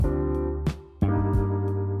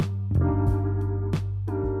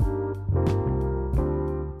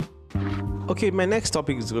Okay, my next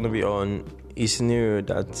topic is going to be on a scenario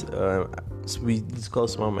that we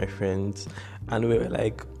discussed with one of my friends, and we were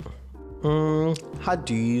like, how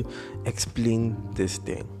do you explain this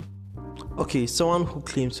thing? Okay, someone who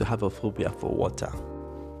claims to have a phobia for water.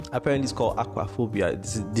 Apparently, it's called aquaphobia.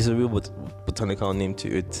 There's a real botanical name to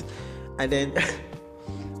it. And then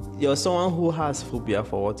you're someone who has phobia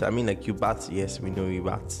for water. I mean, like you bat. Yes, we know you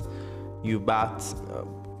bat. You bat,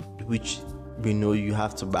 which we know you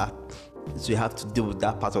have to bat. So you have to deal with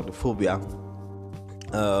that part of the phobia.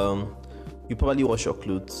 You probably wash your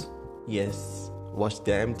clothes. Yes, wash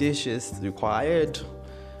them dishes required.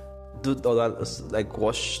 Do all that, like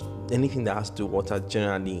wash anything that has to do water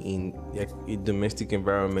generally in like a domestic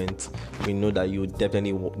environment. We know that you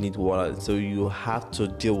definitely need water, so you have to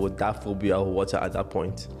deal with that phobia of water at that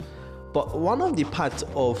point. But one of the parts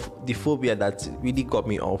of the phobia that really got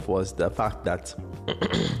me off was the fact that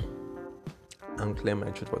I'm clearing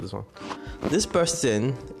my throat for this one. This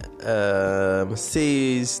person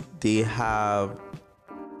says they have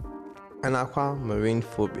an aquamarine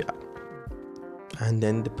phobia, and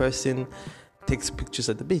then the person takes pictures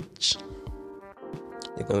at the beach.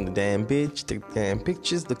 They go to the damn beach, take damn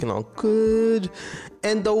pictures, looking all good,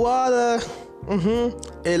 and the water,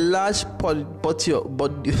 a large body,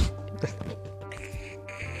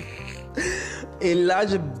 a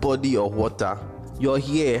large body of water. You're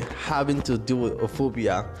here having to deal with a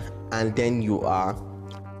phobia, and then you are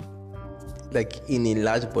like in a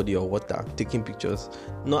large body of water taking pictures,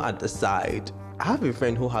 not at the side. I have a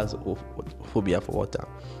friend who has a phobia for water,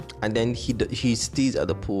 and then he stays at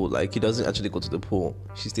the pool. Like, he doesn't actually go to the pool.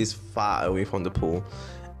 She stays far away from the pool,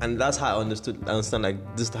 and that's how I understand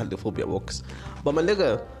like this is how the phobia works. But my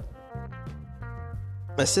nigga,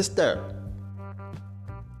 my sister,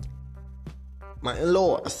 my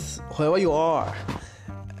in-laws, whoever you are,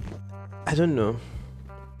 I don't know.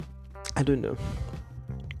 I do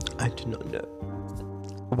not know.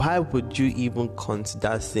 Why would you even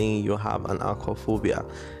consider saying you have an aquaphobia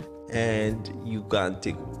and you can't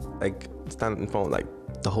stand in front of like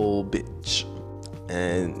the whole beach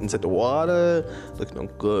and inside the water looking all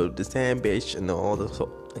good, the sand beach and all the so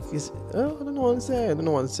like I don't know what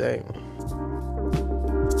to say.